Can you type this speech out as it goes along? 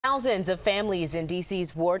Thousands of families in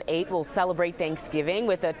D.C.'s Ward 8 will celebrate Thanksgiving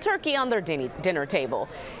with a turkey on their dinner table.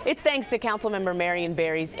 It's thanks to Councilmember Marion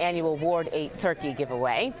Barry's annual Ward 8 turkey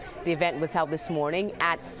giveaway. The event was held this morning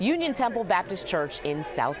at Union Temple Baptist Church in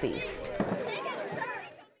Southeast.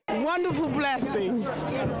 Wonderful blessing.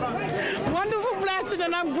 Wonderful blessing,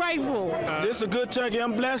 and I'm grateful. This is a good turkey.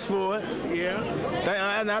 I'm blessed for it. Yeah.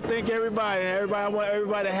 And I think I want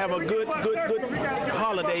everybody to have a good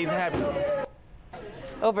holidays happy.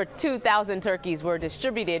 Over 2,000 turkeys were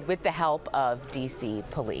distributed with the help of D.C.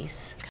 police.